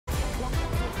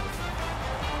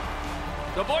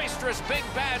The boisterous Big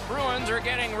Bad Bruins are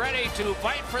getting ready to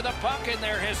fight for the puck in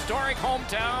their historic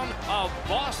hometown of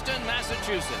Boston,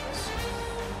 Massachusetts.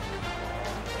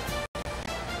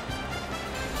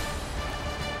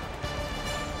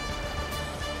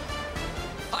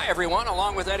 Hi, everyone.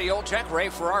 Along with Eddie Olczyk, Ray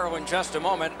Ferraro in just a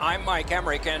moment, I'm Mike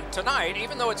Emmerich. And tonight,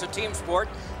 even though it's a team sport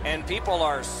and people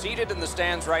are seated in the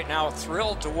stands right now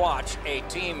thrilled to watch a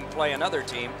team play another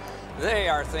team, they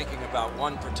are thinking about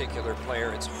one particular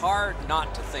player. It's hard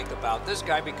not to think about this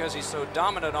guy because he's so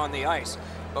dominant on the ice.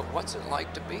 But what's it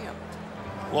like to be him?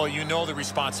 Well, you know the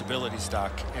responsibilities,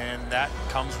 Doc, and that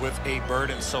comes with a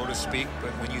burden, so to speak.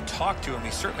 But when you talk to him,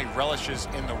 he certainly relishes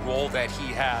in the role that he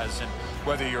has. And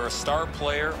whether you're a star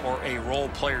player or a role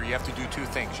player, you have to do two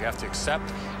things. You have to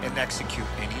accept and execute,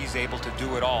 and he's able to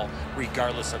do it all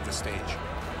regardless of the stage.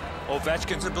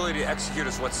 Ovechkin's ability to execute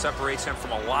is what separates him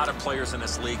from a lot of players in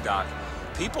this league, Doc.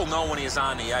 People know when he's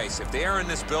on the ice. If they are in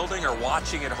this building or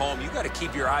watching at home, you got to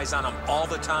keep your eyes on him all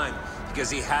the time because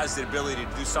he has the ability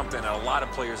to do something that a lot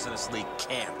of players in this league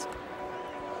can't.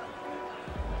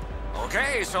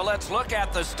 Okay, so let's look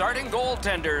at the starting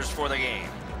goaltenders for the game.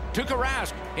 Tuukka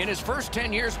Rask, in his first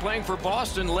 10 years playing for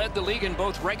Boston, led the league in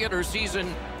both regular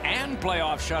season and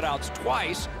playoff shutouts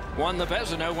twice, won the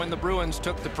Vezina when the Bruins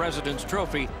took the President's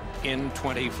Trophy in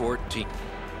 2014.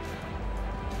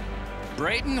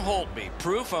 Braden Holtby,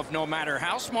 proof of no matter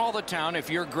how small the town, if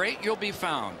you're great, you'll be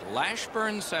found.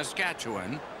 Lashburn,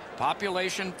 Saskatchewan,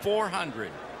 population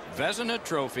 400, Vezina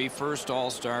Trophy, first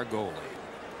All-Star goalie.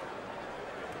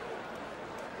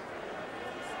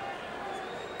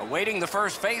 Awaiting the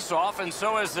first face-off, and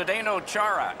so is Zdeno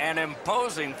Chara, an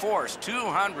imposing force,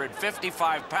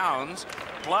 255 pounds,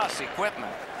 plus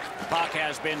equipment. The puck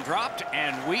has been dropped,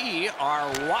 and we are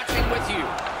watching with you.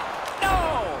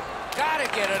 No! Gotta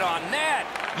get it on net.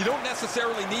 You don't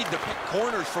necessarily need to pick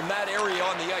corners from that area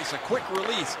on the ice. A quick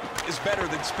release is better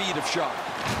than speed of shot.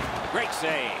 Great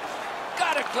save.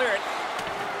 Gotta clear it.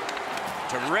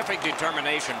 Terrific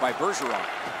determination by Bergeron.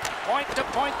 Point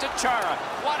to Chara.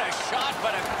 What a shot,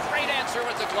 but a great answer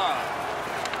with the glove.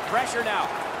 Pressure now.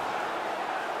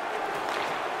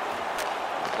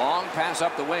 Long pass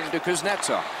up the wing to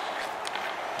Kuznetsov.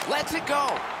 Lets it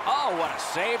go. Oh, what a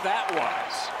save that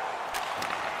was.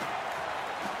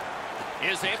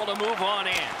 Is able to move on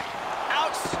in.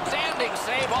 Outstanding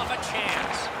save off a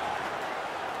chance.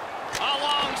 A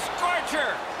long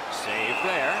scorcher. Save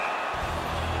there.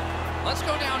 Let's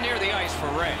go down near the ice for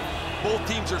Ray. Both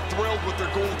teams are thrilled with their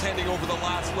goaltending over the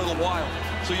last little while.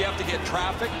 So you have to get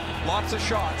traffic, lots of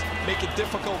shots, make it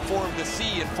difficult for them to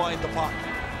see and find the puck.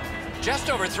 Just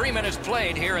over 3 minutes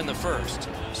played here in the first.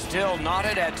 Still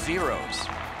knotted at zeros.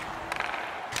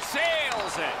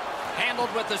 Sails it.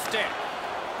 Handled with the stick.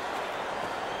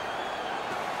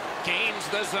 Gains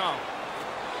the zone.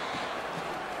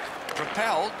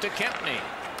 Propelled to Kempney.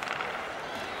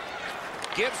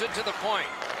 Gives it to the point.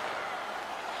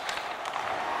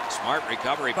 Smart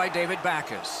recovery by David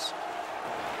Backes.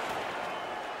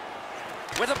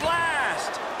 With a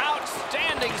blast!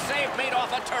 Outstanding save made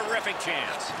off a terrific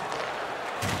chance.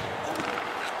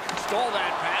 Stole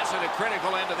that pass at a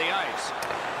critical end of the ice.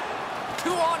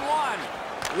 2-on-1.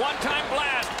 One-time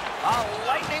blast. A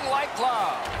lightning-like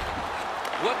glove.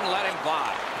 Wouldn't let him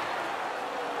by.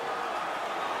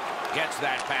 Gets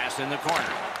that pass in the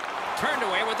corner. Turned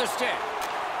away with the stick.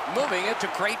 Moving it to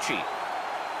Krejci.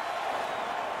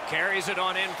 Carries it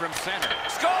on in from center.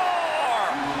 Score!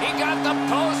 He got the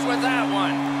post with that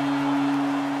one.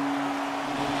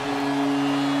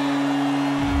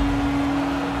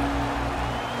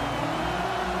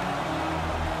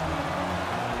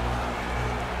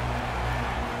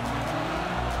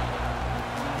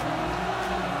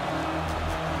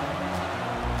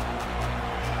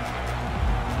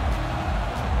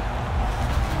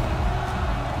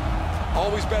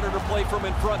 Always better to play from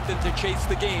in front than to chase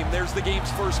the game. There's the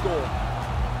game's first goal.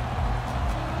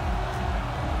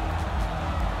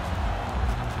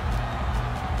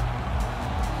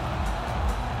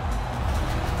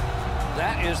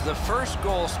 That is the first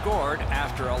goal scored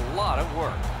after a lot of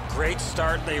work. Great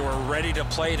start. They were ready to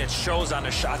play, and it shows on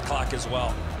the shot clock as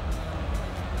well.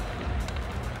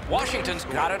 Washington's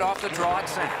got it off the draw at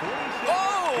center.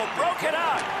 Oh, broke it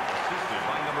up.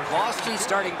 Boston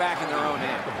starting back in their own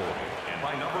end.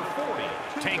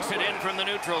 Takes it in from the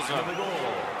neutral zone.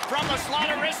 From the slot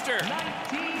of wrister.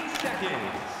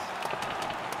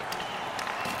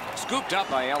 Scooped up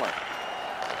by Eller.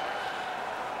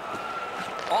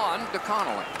 On to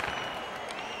Connolly.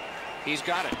 He's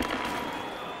got it.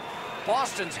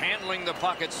 Boston's handling the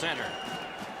puck at center.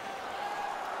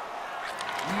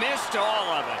 Missed all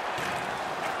of it.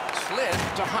 Slid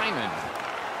to Hyman.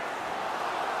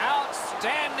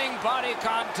 Outstanding body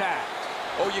contact.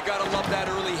 Oh, you got to love that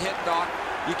early hit, Doc.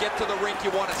 You get to the rink,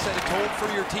 you want to set a tone for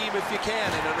your team if you can,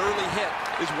 and an early hit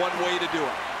is one way to do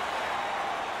it.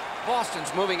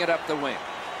 Boston's moving it up the wing.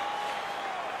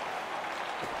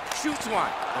 Shoots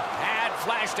one. The pad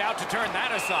flashed out to turn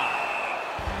that aside.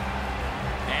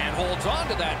 And holds on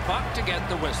to that puck to get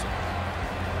the whistle.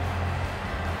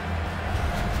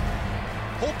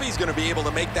 Holtby's going to be able to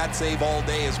make that save all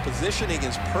day. His positioning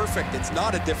is perfect. It's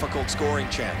not a difficult scoring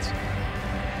chance.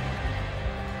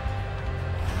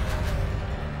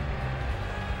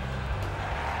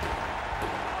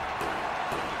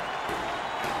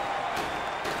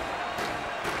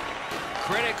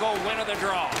 Critical win of the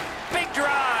draw. Big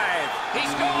drive. He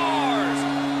scores.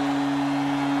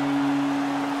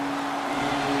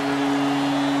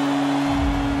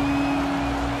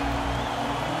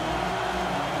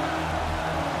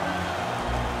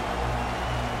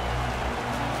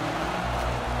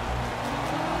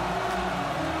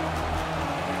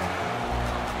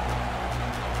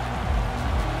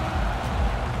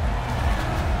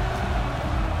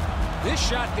 This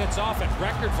shot gets off at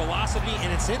record velocity,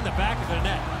 and it's in the back of the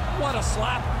net. What a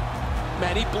slapper.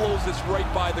 Man, he blows this right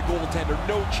by the goaltender.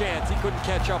 No chance. He couldn't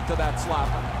catch up to that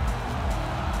slapper.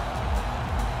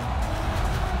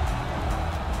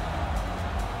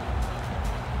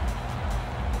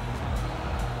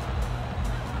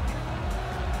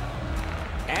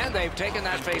 And they've taken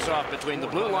that face-off between the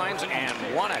blue lines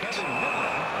and won it.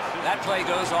 That play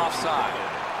goes offside.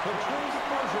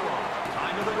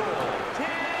 Time of the goal, 10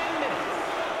 minutes.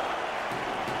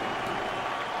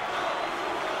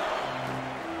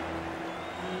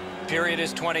 Period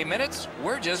is 20 minutes.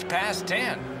 We're just past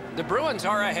 10. The Bruins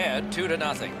are ahead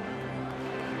 2-0.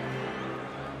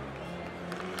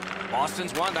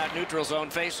 Boston's won that neutral zone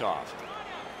face-off.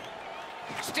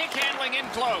 Stick handling in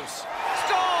close.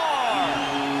 Score!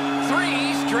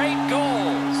 3 straight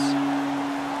goals.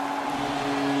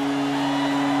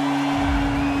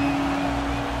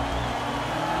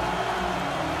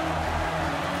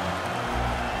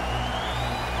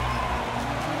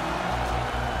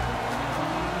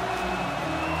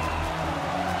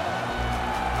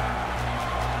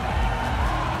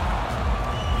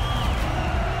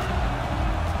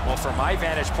 From my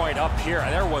vantage point up here,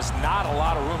 there was not a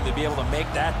lot of room to be able to make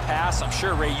that pass. I'm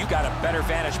sure, Ray, you got a better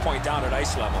vantage point down at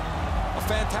ice level. A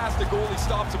fantastic goal. He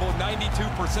stops about 92%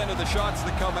 of the shots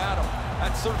that come at him.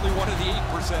 That's certainly one of the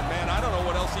 8%, man. I don't know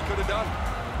what else he could have done.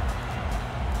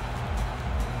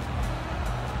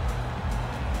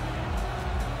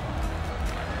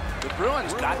 The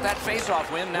Bruins got that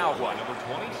face-off win. Now what? Number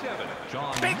 27,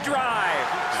 John. Big drive.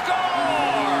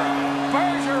 Score!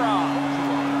 Bergeron.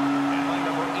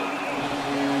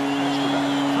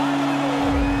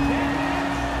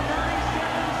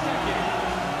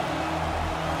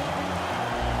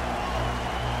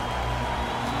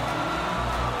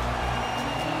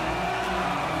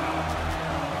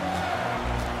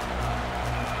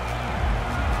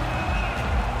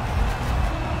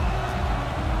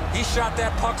 He shot that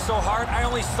puck so hard, I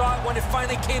only saw it when it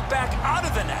finally came back out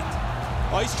of the net.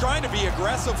 Oh, he's trying to be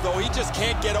aggressive, though. He just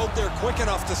can't get out there quick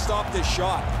enough to stop this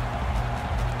shot.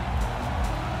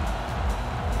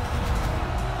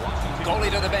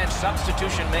 Goalie to the bench.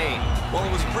 Substitution made. Well,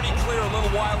 it was pretty clear a little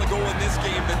while ago in this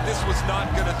game that this was not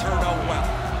going to turn out well.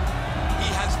 He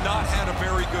has not had a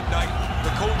very good night.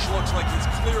 The coach looks like he's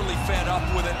clearly fed up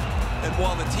with it. And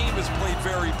while the team has played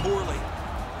very poorly,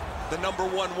 the number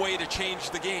one way to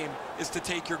change the game is to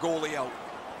take your goalie out.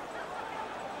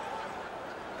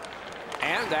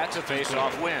 And that's a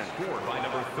face-off win. Scored by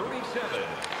number 37.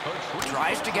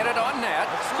 Tries to get it on net.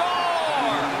 Score!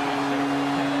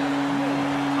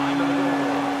 Time of the goal,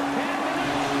 10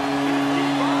 minutes,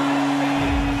 55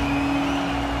 seconds.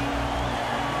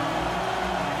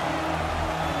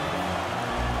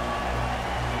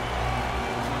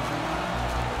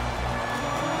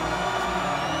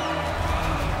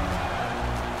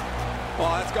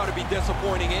 Well, that's got to be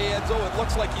disappointing, eh, Edzo? It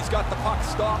looks like he's got the puck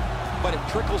stopped, but it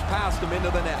trickles past him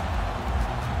into the net.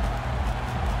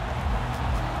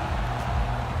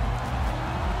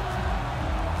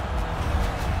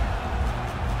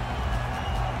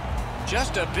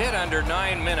 Just a bit under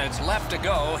 9 minutes left to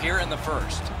go here in the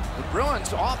first. The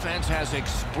Bruins offense has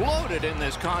exploded in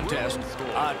this contest.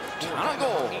 A ton of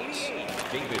goals.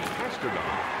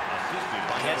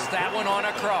 Gets that one on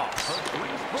a cross.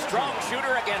 Strong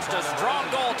shooter against a strong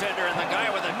goaltender, and the guy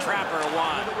with a trapper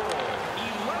won.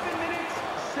 11 minutes,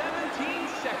 17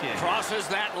 seconds. Crosses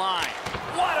that line.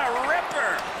 What a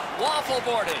ripper! Waffle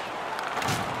boarded.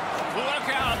 Look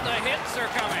out, the hits are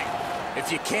coming. If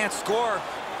you can't score,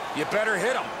 you better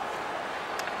hit them.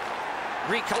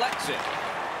 Recollects it.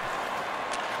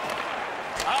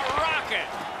 A rocket.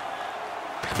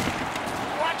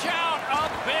 Watch out, a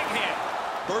big hit.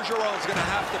 Bergeron's going to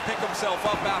have to pick himself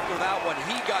up after that one.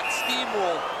 He got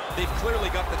steamrolled. They've clearly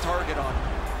got the target on him.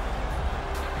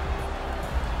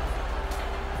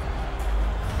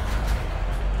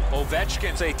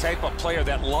 Ovechkin's a type of player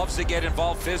that loves to get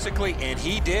involved physically, and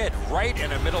he did right in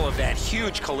the middle of that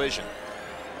huge collision.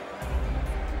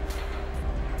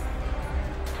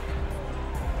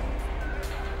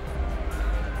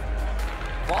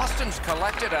 Boston's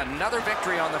collected another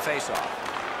victory on the faceoff.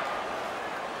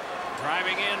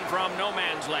 Driving in from no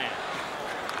man's land.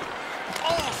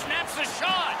 Oh, snaps the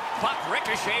shot. Puck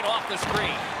ricocheted off the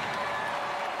screen.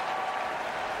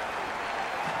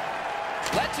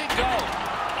 Lets it go.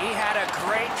 He had a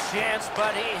great chance,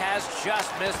 but he has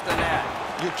just missed the net.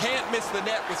 You can't miss the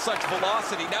net with such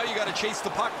velocity. Now you got to chase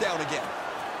the puck down again.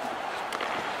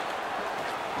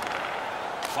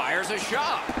 Fires a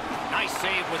shot. Nice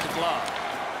save with the glove.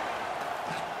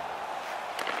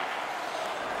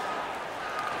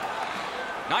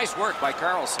 Nice work by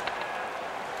Carlson.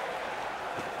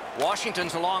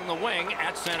 Washington's along the wing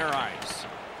at center ice.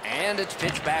 And it's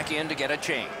pitched back in to get a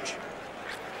change.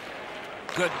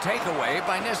 Good takeaway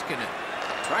by Niskanen.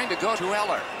 Trying to go to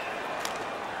Eller.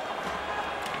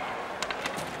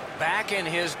 Back in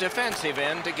his defensive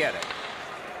end to get it.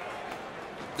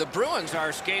 The Bruins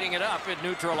are skating it up at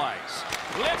neutral ice.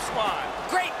 Lifts one.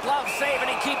 Great glove save, and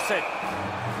he keeps it.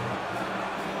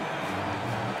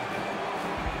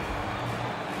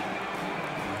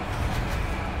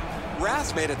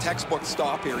 Rass made a textbook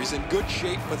stop here. He's in good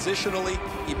shape positionally.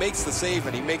 He makes the save,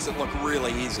 and he makes it look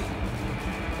really easy.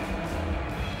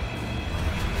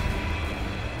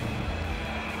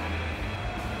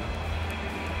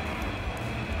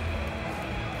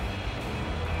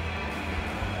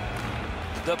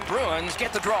 The Bruins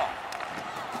get the draw.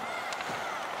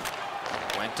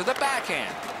 Went to the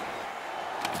backhand.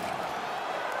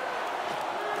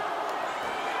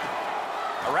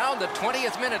 Around the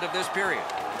 20th minute of this period.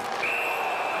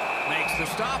 Makes the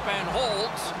stop and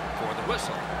holds for the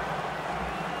whistle.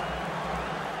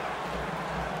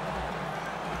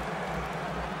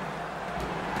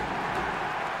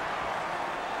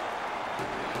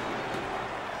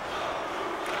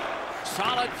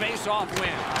 Solid face-off win.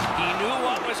 He knew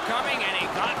what was coming, and he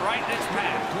got right in his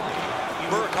path.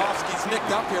 Burakovsky's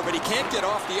nicked up here, but he can't get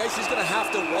off the ice. He's going to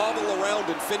have to wobble around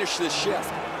and finish this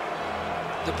shift.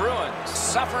 The Bruins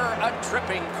suffer a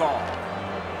tripping call.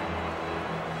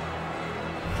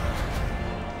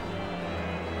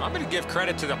 I'm going to give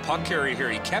credit to the puck carrier here.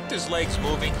 He kept his legs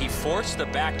moving. He forced the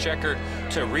back checker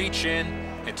to reach in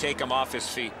and take him off his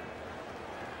feet.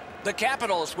 The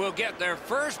Capitals will get their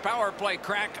first power play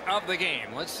crack of the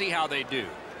game. Let's see how they do.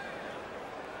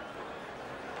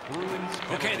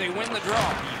 Okay, they win the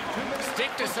draw.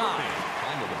 Stick to side.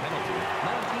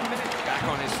 Back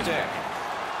on his stick.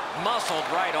 Muscled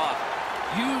right off.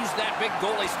 Used that big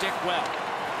goalie stick well.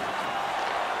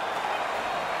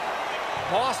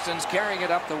 Boston's carrying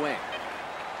it up the wing.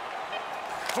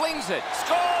 Flings it.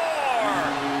 Score!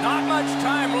 Not much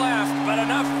time left, but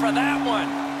enough for that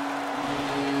one.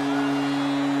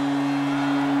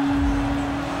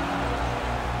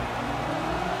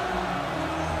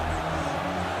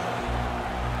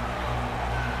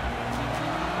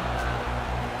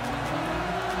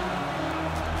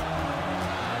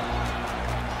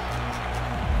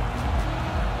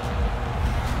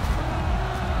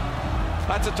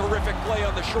 That's a terrific play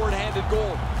on the shorthanded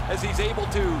goal as he's able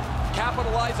to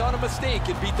capitalize on a mistake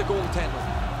and beat the goaltender.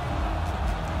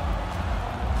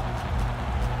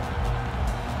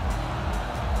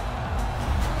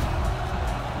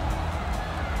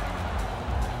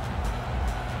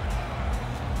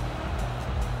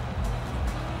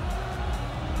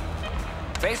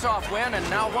 Face-off win, and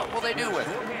now what will they do with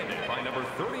it?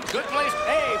 Good place.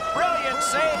 A brilliant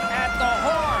save at the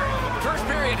horn. First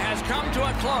period has come to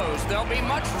a close. There'll be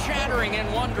much chattering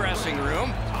in one dressing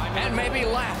room and maybe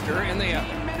laughter in the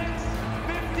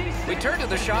other. We turn to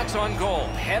the shots on goal.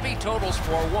 Heavy totals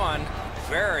for one,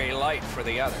 very light for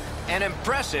the other. An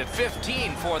impressive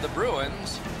 15 for the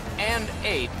Bruins and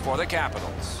 8 for the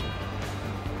Capitals.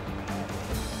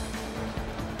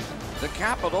 The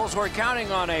Capitals were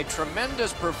counting on a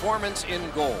tremendous performance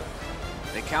in goal.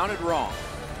 They counted wrong.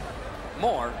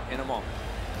 More in a moment.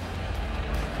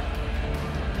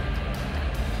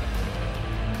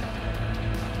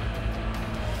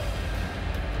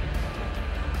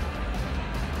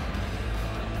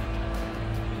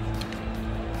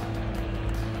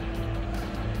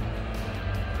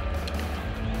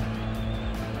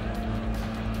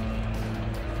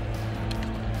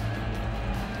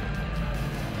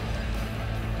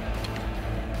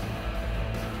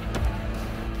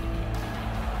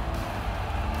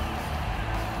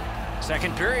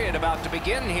 Second period about to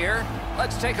begin here.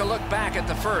 Let's take a look back at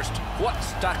the first. What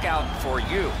stuck out for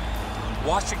you?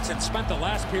 Washington spent the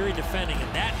last period defending,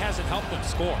 and that hasn't helped them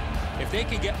score. If they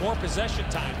can get more possession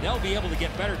time, they'll be able to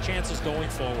get better chances going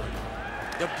forward.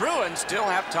 The Bruins still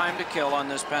have time to kill on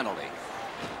this penalty.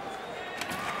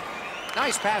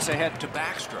 Nice pass ahead to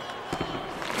Backstrom.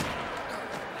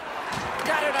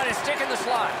 Got it on his stick in the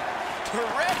slot.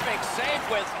 Terrific save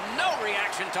with no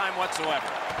reaction time whatsoever.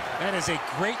 That is a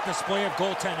great display of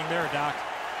goaltending there, Doc.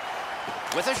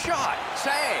 With a shot.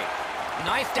 Save.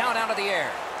 Knife down out of the air.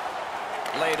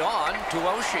 Laid on to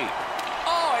Oshie.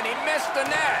 Oh, and he missed the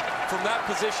net. From that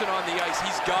position on the ice,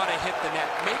 he's got to hit the net.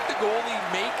 Make the goalie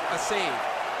make a save.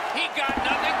 He got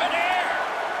nothing but air.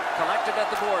 Collected at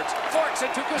the boards. Forks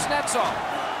it to Kuznetsov.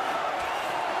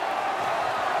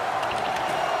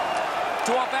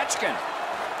 To Ovechkin.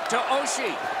 To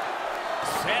Oshie.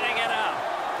 Setting it up.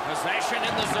 Possession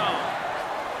in the zone.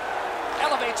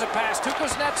 Elevates a pass to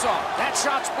Kuznetsov. That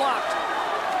shot's blocked.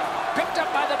 Picked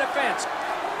up by the defense.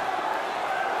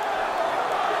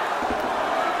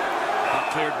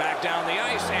 Cleared back down the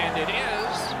ice, and it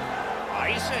is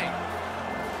icing.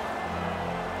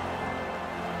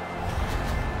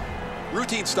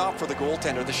 Routine stop for the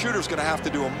goaltender. The shooter's going to have to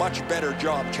do a much better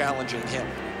job challenging him.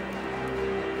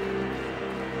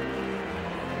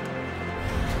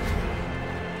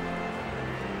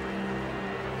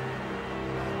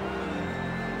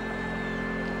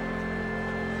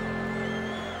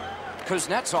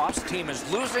 Kuznetsov's team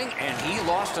is losing, and he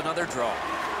lost another draw.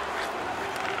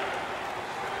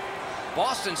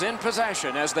 Boston's in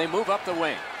possession as they move up the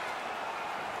wing.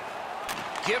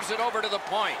 Gives it over to the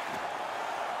point.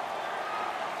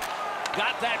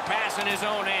 Got that pass in his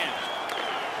own end.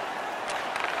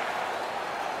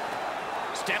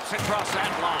 Steps across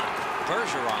that line.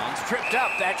 Bergeron's tripped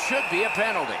up. That should be a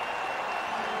penalty.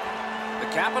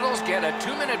 The Capitals get a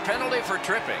 2-minute penalty for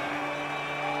tripping.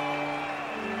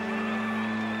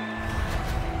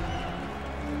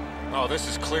 Oh, this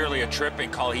is clearly a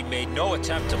tripping call. He made no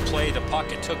attempt to play the puck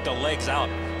and took the legs out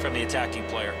from the attacking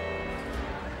player.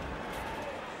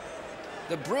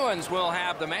 The Bruins will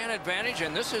have the man advantage,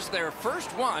 and this is their first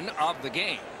one of the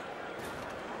game.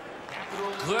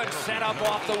 Good setup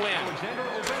off the wing.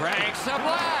 Cranks a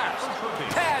blast.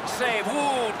 Pad save.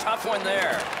 Ooh, tough one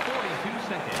there. 42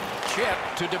 seconds. Chip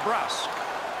to DeBrusk.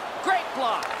 Great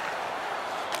block.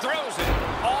 Throws it.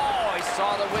 Oh, he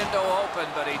saw the window open,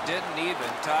 but he didn't even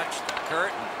touch the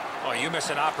curtain. Oh, you miss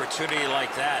an opportunity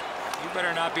like that. You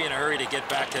better not be in a hurry to get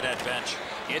back to that bench.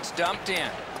 It's dumped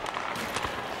in.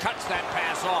 Cuts that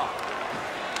pass off.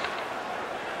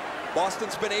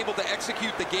 Boston's been able to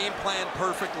execute the game plan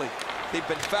perfectly. They've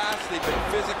been fast, they've been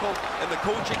physical, and the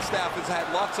coaching staff has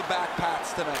had lots of back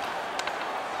pats tonight.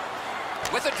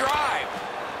 With a drive.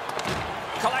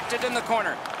 Collected in the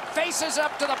corner. Faces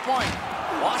up to the point.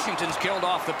 Washington's killed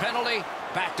off the penalty.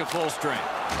 Back to full strength.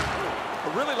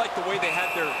 I really like the way they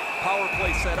had their power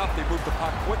play set up. They moved the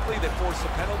puck quickly. They forced the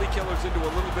penalty killers into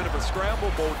a little bit of a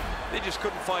scramble mode. They just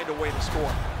couldn't find a way to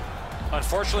score.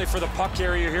 Unfortunately for the puck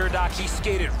carrier here, Doc, he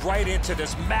skated right into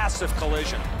this massive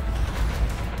collision.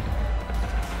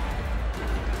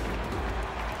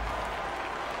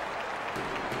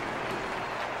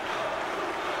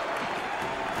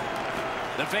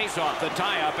 The face-off, the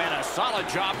tie-up, and a solid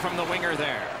job from the winger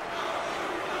there.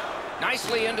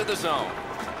 Nicely into the zone.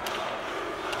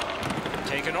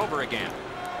 Taken over again.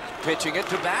 Pitching it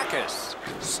to Backus.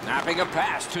 Snapping a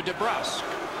pass to DeBrusk.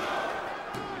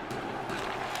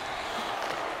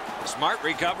 Smart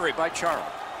recovery by Chara.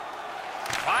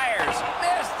 Fires.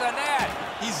 Missed the net.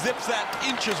 He zips that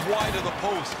inches wide of the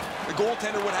post. The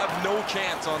goaltender would have no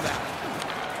chance on that.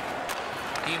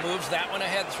 He moves that one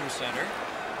ahead through center.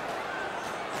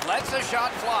 Lets a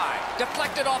shot fly.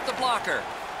 Deflected off the blocker.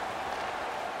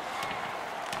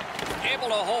 Able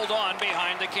to hold on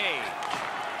behind the cage.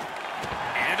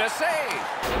 And a save.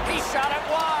 He shot it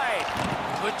wide.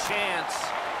 Good chance.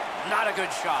 Not a good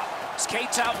shot.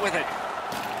 Skates out with it.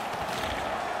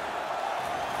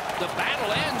 The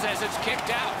battle ends as it's kicked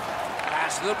out.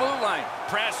 Past the blue line.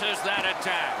 Presses that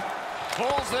attack.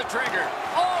 Pulls the trigger.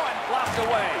 Oh, and blocked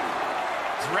away.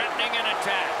 Threatening an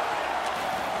attack.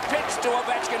 Pitch to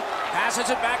Ovechkin. Passes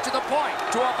it back to the point.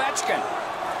 To Ovechkin.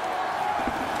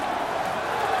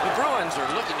 The Bruins are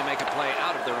looking to make a play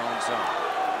out of their own zone.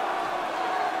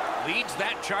 Leads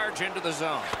that charge into the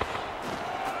zone.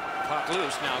 Puck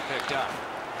loose, now picked up.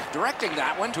 Directing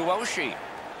that one to Oshie.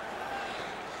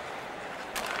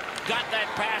 Got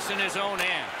that pass in his own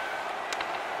end.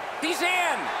 He's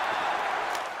in.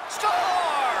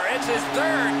 Score! It's his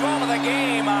third goal of the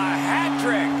game. A hat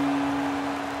trick.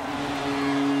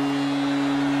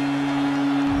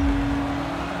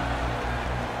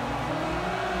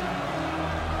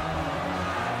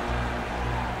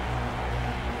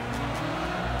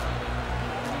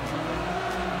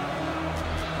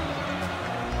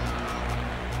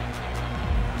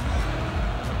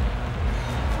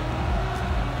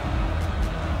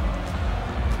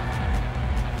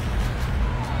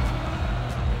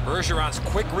 Bergeron's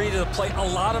quick read of the play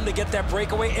allowed him to get that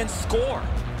breakaway and score.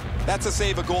 That's a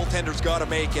save a goaltender's got to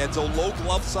make, Enzo. Low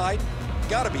glove side,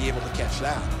 got to be able to catch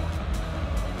that.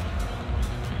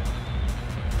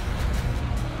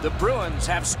 The Bruins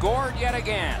have scored yet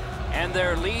again, and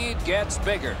their lead gets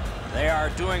bigger. They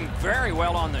are doing very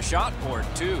well on the shot board,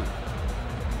 too.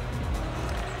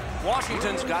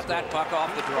 Washington's got that puck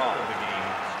off the draw.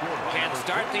 Can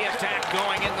start the attack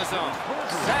going in the zone.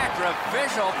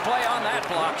 Sacrificial play on that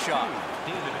block shot.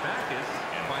 David Backus,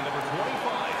 and by number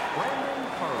 25, Brandon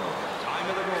Pearl. Time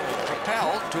of the goal.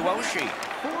 Propelled to Oshie.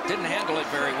 Didn't handle it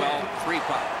very well. Free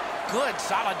puck. Good,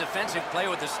 solid defensive play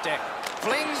with the stick.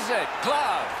 Flings it.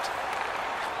 Gloved.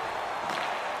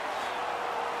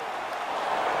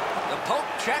 The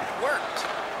poke check worked.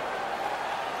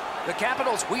 The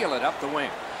Capitals wheel it up the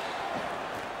wing.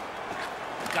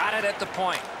 Got it at the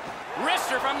point.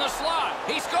 Wrister from the slot.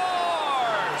 He scores!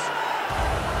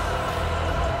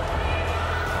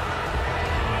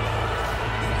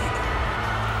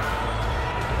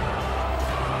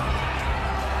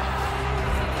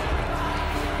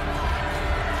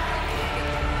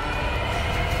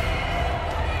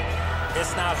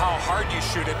 It's not how hard you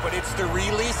shoot it, but it's the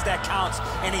release that counts,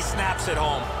 and he snaps it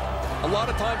home. A lot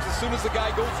of times, as soon as the guy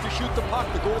goes to shoot the puck,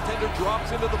 the goaltender drops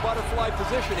into the butterfly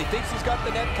position. He thinks he's got the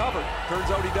net covered. Turns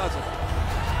out he doesn't.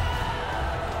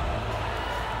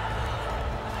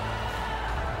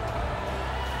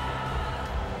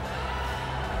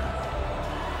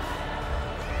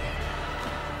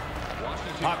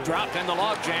 Puck dropped in the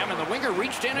logjam, and the winger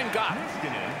reached in and got it.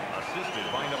 Assisted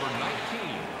by number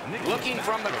 19. Looking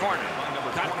from the corner.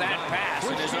 Cut that pass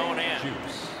in his own end.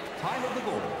 Time of the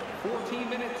goal, 14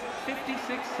 minutes, 56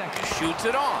 seconds. Shoots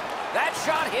it on. That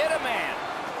shot hit a man.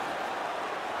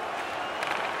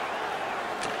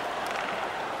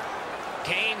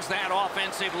 Gains that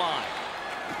offensive line.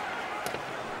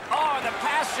 Oh, the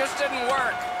pass just didn't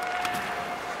work.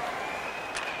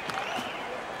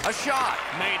 A shot.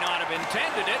 May not have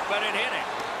intended it, but it hit him.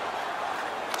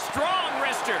 Strong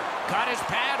wrister. Got his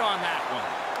pad on that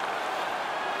one.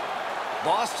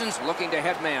 Boston's looking to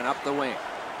head man up the wing.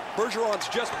 Bergeron's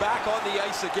just back on the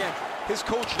ice again. His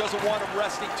coach doesn't want him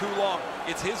resting too long.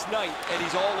 It's his night, and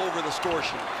he's all over the score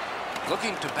sheet.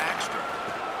 Looking to backstroke.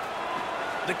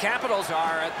 The Capitals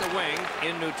are at the wing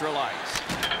in neutral ice.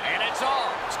 And it's all.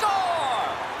 Score!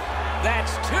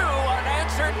 That's 2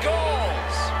 unanswered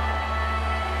goals.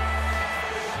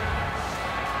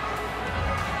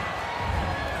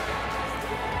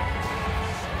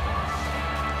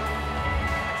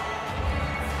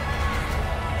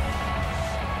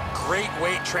 Great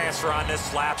weight transfer on this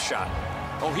slap shot.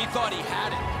 Oh, he thought he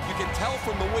had it. You can tell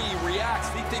from the way he reacts.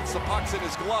 He thinks the puck's in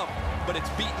his glove, but it's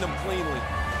beaten him cleanly.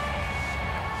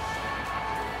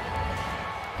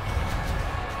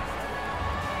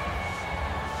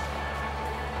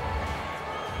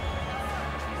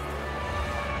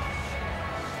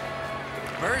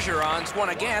 Bergeron's won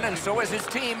again, and so is his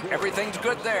team. Everything's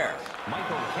good there.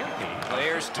 Michael Kempney.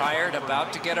 Players tired,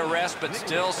 about to get a rest, but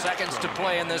still seconds to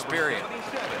play in this period.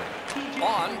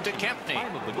 On to Kempney.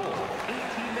 Time of the goal,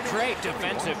 18 minutes. Great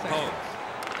defensive poke.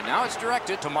 And now it's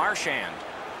directed to Marchand.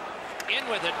 In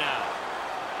with it now.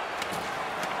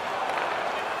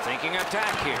 Thinking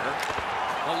attack here.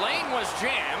 The lane was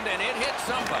jammed, and it hit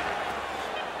somebody.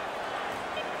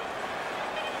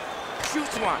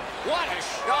 Shoots one. What a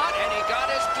shot, and he got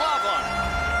his glove on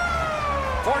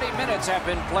it. 40 minutes have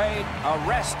been played. A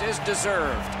rest is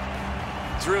deserved.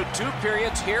 Through 2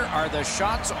 periods, here are the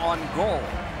shots on goal.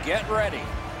 Get ready.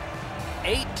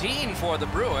 18 for the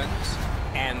Bruins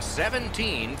and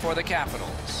 17 for the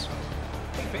Capitals.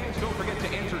 Hey, fans, don't forget to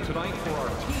enter tonight for our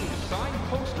team signed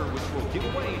poster, which will give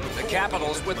away. The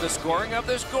Capitals, with the scoring of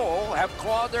this goal, have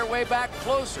clawed their way back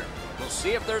closer. We'll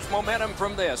see if there's momentum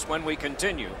from this when we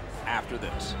continue after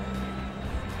this.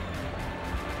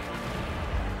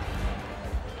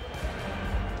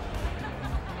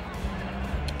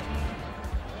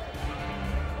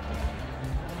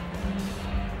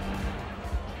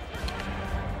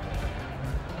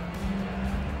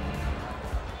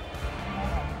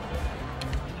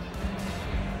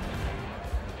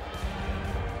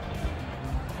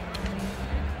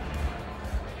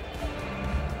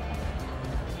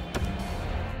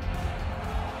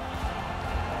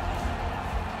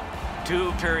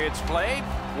 Two periods played,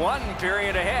 1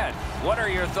 period ahead. What are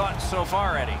your thoughts so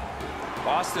far, Eddie?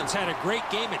 Boston's had a great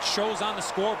game. It shows on the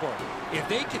scoreboard. If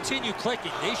they continue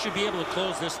clicking, they should be able to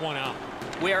close this one out.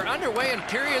 We are underway in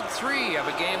period 3 of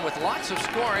a game with lots of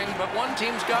scoring, but one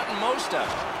team's gotten most of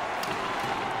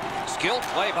it. Skilled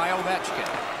play by Ovechkin.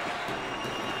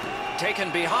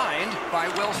 Taken behind by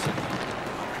Wilson.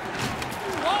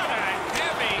 What a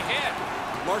heavy hit.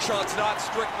 Marchand's not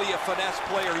strictly a finesse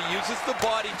player. He uses the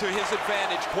body to his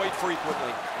advantage quite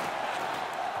frequently.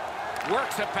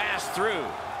 Works a pass through.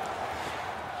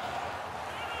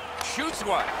 Shoots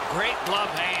one. Great glove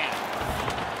hand.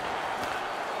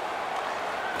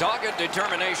 Dogged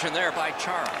determination there by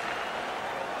Chara.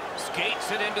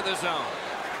 Skates it into the zone.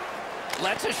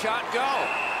 Lets a shot go.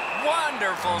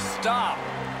 Wonderful stop.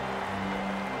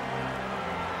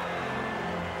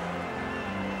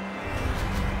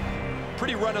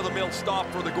 Pretty run-of-the-mill stop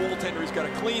for the goaltender. He's got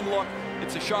a clean look.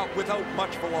 It's a shot without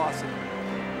much velocity.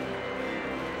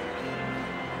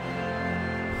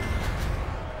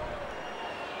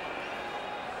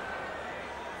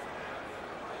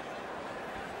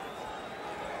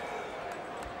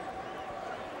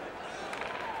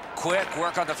 Quick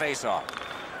work on the faceoff.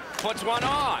 Puts one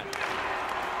on.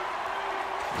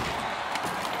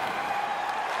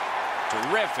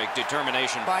 Terrific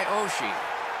determination by Oshie.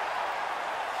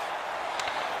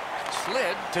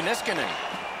 Slid to Niskanen.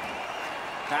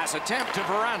 Pass attempt to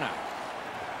Verana.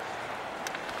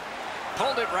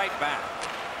 Pulled it right back.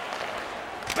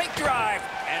 Big drive.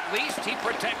 At least he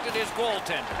protected his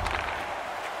goaltender.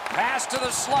 Pass to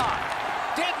the slot.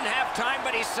 Didn't have time,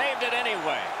 but he saved it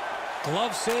anyway.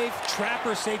 Glove save,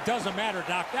 trapper save, doesn't matter,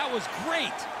 Doc. That was great.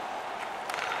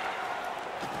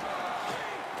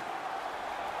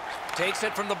 Takes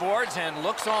it from the boards and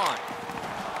looks on.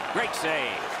 Great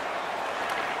save.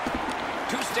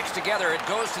 Two sticks together, it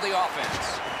goes to the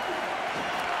offense.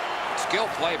 Skill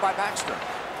play by Backstrom.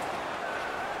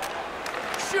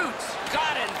 Shoots,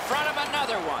 got in front of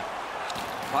another one.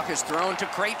 Puck is thrown to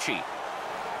Krejci.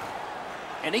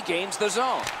 And he gains the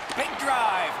zone. Big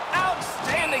drive,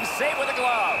 outstanding save with a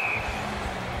glove.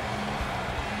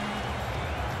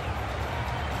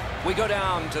 We go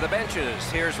down to the benches.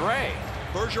 Here's Ray.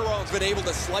 Bergeron's been able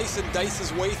to slice and dice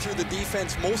his way through the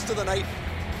defense most of the night.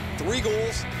 3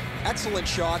 goals, excellent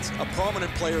shots, a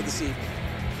prominent player this evening.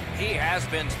 He has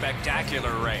been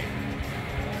spectacular, Ray.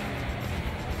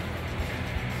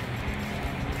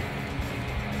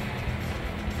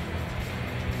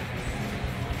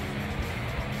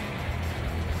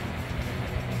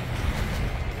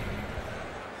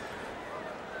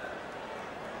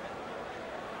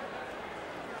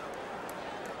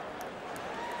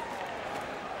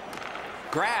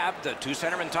 Grabbed, the 2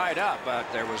 centermen tied up, but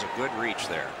there was a good reach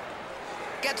there.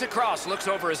 Gets across, looks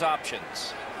over his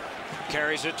options.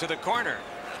 Carries it to the corner.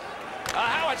 A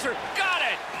howitzer, got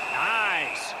it!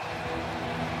 Nice!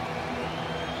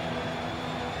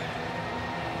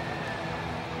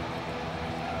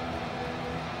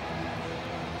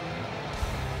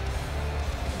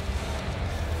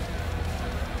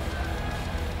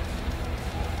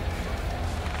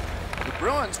 The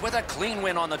Bruins with a clean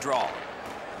win on the draw.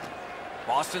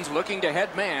 Boston's looking to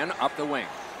head man up the wing.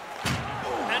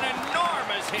 An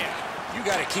enormous hit. You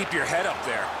got to keep your head up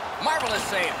there. Marvelous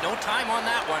save. No time on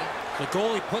that one. The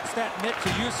goalie puts that mitt to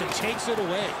use and takes it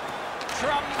away.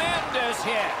 Tremendous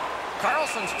hit.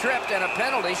 Carlson's tripped and a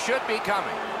penalty should be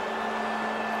coming.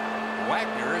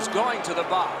 Wagner is going to the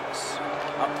box.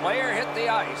 A player hit the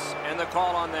ice and the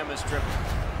call on them is tripping.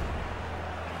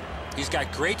 He's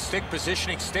got great stick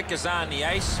positioning. Stick is on the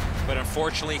ice, but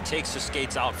unfortunately takes the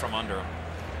skates out from under him.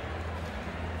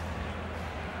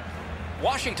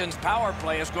 Washington's power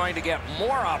play is going to get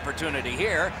more opportunity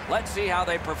here. Let's see how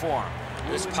they perform.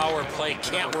 This power play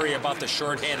can't worry about the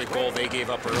shorthanded goal they gave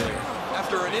up earlier.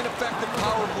 After an ineffective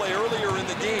power play earlier in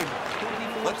the game,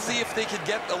 let's see if they can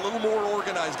get a little more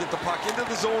organized, get the puck into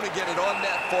the zone and get it on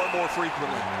net far more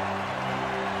frequently.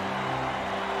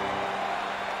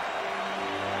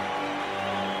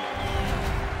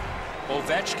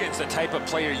 Ovechkin's the type of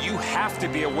player you have to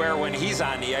be aware when he's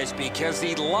on the ice because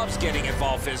he loves getting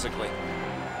involved physically.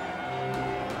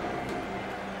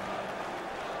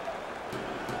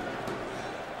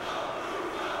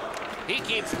 He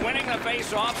keeps winning the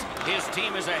faceoffs. His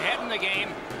team is ahead in the game.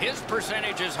 His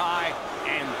percentage is high,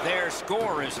 and their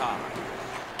score is high.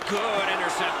 Good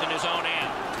intercept in his own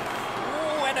end.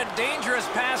 Ooh, and a dangerous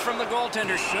pass from the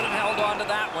goaltender. Should have held on to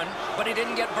that one, but he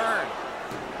didn't get burned.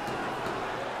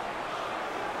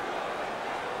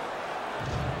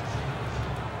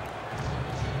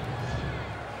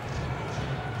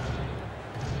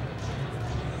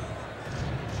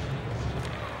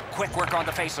 Quick work on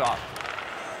the faceoff.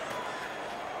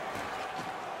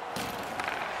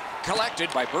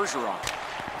 Collected by Bergeron.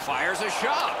 Fires a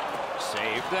shot.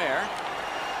 Saved there.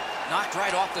 Knocked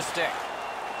right off the stick.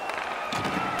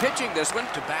 Pitching this one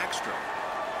to Backstrom.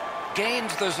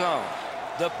 Gains the zone.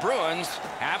 The Bruins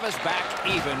have us back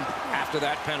even after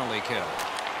that penalty kill.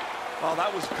 Well,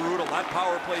 that was brutal. That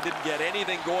power play didn't get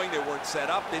anything going. They weren't set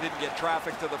up. They didn't get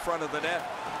traffic to the front of the net.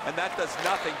 And that does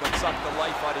nothing but suck the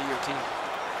life out of your team.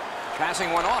 Passing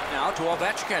one off now to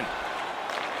Ovechkin.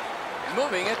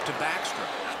 Moving it to Backstrom.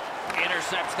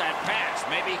 Intercepts that pass.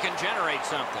 Maybe he can generate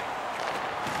something.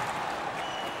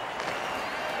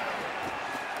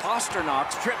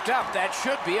 Pasternak's tripped up. That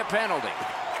should be a penalty.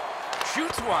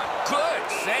 Shoots one. Good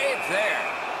save there.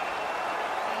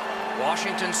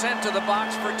 Washington sent to the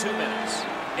box for 2 minutes.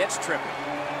 It's tripping.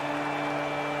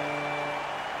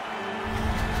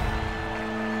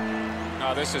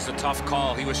 Oh, this is a tough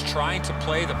call. He was trying to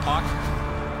play the puck,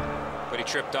 but he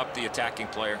tripped up the attacking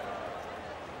player.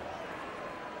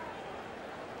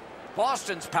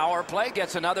 Boston's power play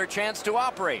gets another chance to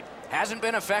operate. Hasn't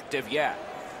been effective yet.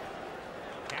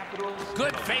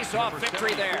 Good face-off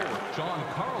victory there. John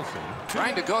Carlson.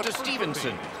 Trying to go to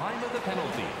Stevenson. Time of the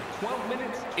penalty, 12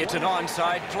 minutes. It's an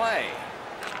onside play.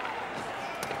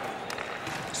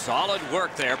 Solid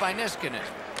work there by Niskanen.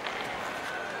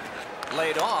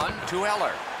 Laid on to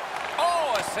Eller.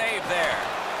 Oh, a save there.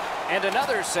 And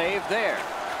another save there.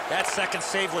 That second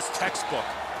save was textbook.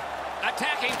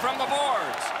 Attacking from the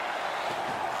boards.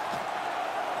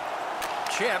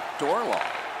 Chip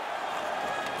Dorloff.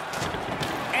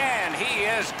 And he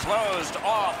is closed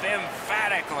off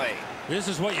emphatically. This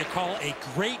is what you call a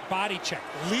great body check.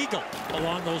 Legal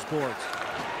along those boards.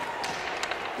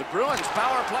 The Bruins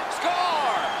power play.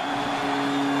 Score!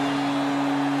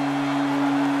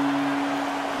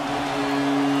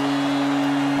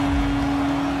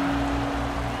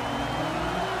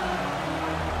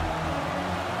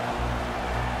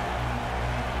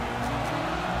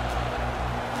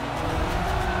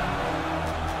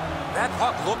 That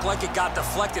puck looked like it got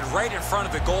deflected right in front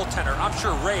of the goaltender. I'm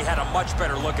sure Ray had a much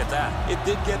better look at that. It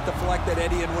did get deflected,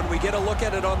 Eddie, and when we get a look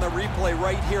at it on the replay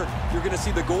right here, you're going to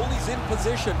see the goalie's in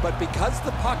position, but because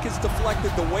the puck is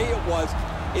deflected the way it was,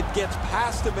 it gets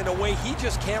past him in a way he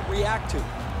just can't react to.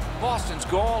 Boston's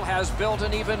goal has built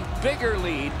an even bigger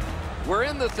lead. We're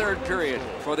in the third period.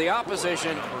 For the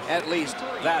opposition, at least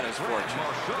that is fortunate.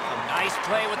 Nice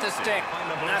play with the stick.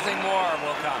 Nothing more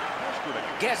will come.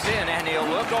 Gets in, and he'll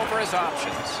look over his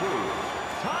options.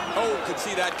 Oh, could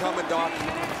see that coming, Doc.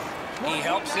 He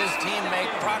helps his team make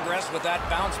progress with that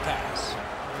bounce pass.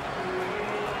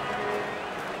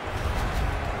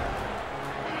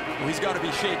 Well, he's got to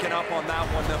be shaken up on that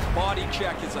one. The body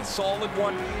check is a solid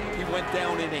one. He went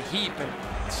down in a heap and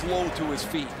slow to his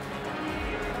feet.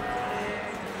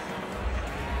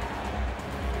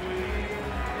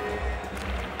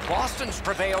 Boston's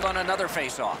prevailed on another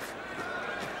faceoff.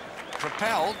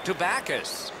 Propelled to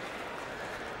Backus.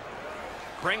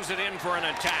 Brings it in for an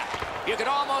attack. You could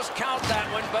almost count that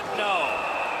one, but no.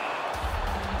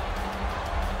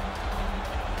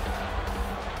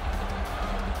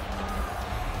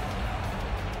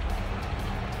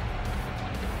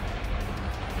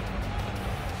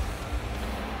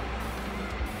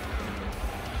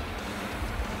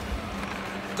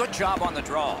 Good job on the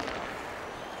draw.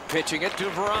 Pitching it to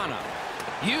Verana.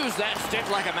 Use that stick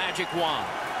like a magic wand.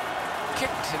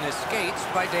 Kicked in his skates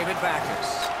by David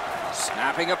Backus.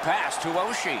 Snapping a pass to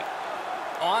Oshie.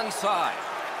 Onside.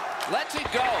 Lets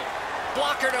it go.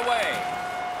 Blockered away.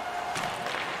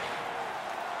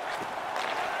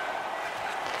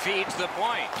 Feeds the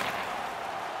point.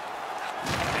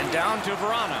 And down to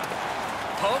Verana.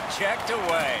 Poke checked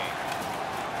away.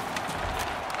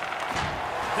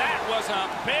 That was a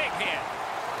big hit.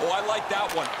 Oh, I like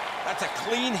that one. That's a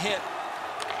clean hit.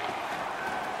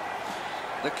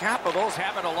 The Capitals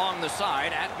have it along the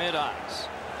side at mid-ice.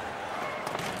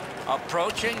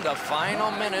 Approaching the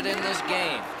final minute in this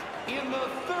game. In the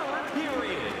third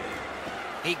period.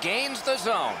 He gains the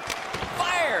zone.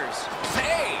 Fires.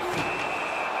 Save.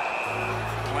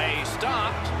 Play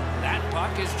stopped. That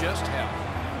puck is just held.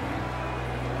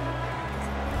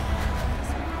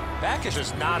 Backus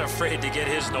is not afraid to get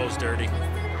his nose dirty.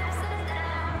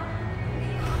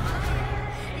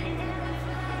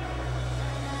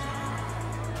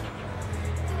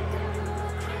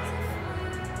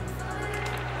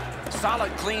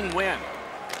 Solid, clean win.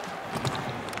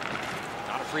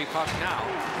 Not a free puck now.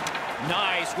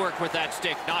 Nice work with that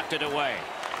stick. Knocked it away.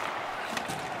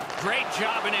 Great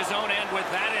job in his own end with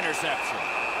that interception.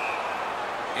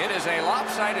 It is a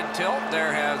lopsided tilt.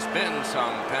 There has been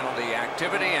some penalty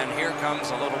activity, and here comes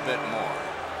a little bit more.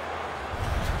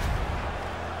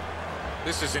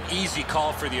 This is an easy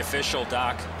call for the official,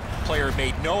 Doc. Player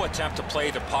made no attempt to play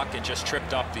the puck and just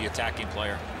tripped up the attacking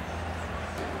player.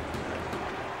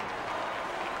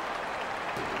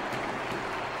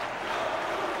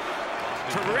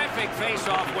 Terrific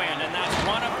face-off win, and that's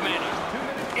one of many.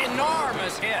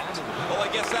 Enormous hit. Well, I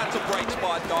guess that's a bright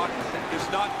spot, Doc.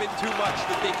 There's not been too much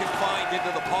that they can find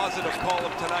into the positive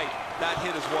column tonight. That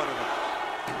hit is one of them.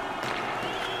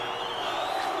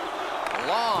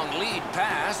 Long lead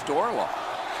pass to Orlov.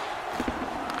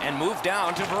 And move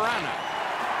down to Verana.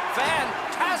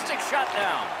 Fantastic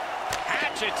shutdown.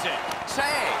 Hatchets it.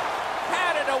 Save.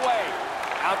 Had it away.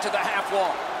 Out to the half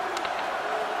wall.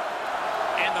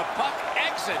 And the puck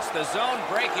exits the zone,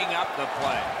 breaking up the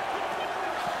play.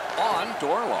 On to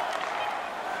Orlov.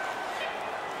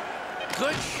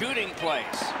 Good shooting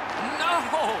place.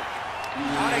 No!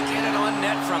 Gotta get it on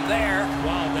net from there.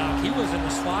 Wow, Doc, he was in the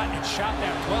slot and shot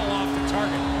that well off the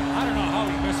target. I don't know how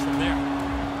he missed from there.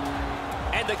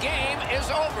 And the game is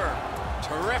over.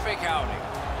 Terrific outing.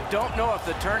 Don't know if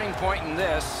the turning point in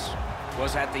this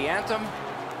was at the anthem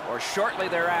or shortly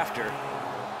thereafter.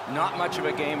 Not much of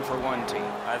a game for one team.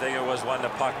 I think it was when the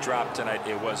puck dropped tonight.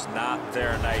 It was not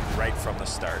their night right from the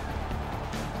start.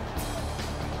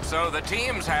 So the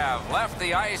teams have left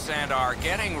the ice and are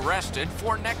getting rested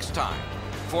for next time.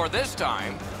 For this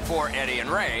time, for Eddie and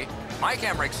Ray, Mike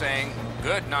Emmerich saying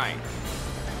good night.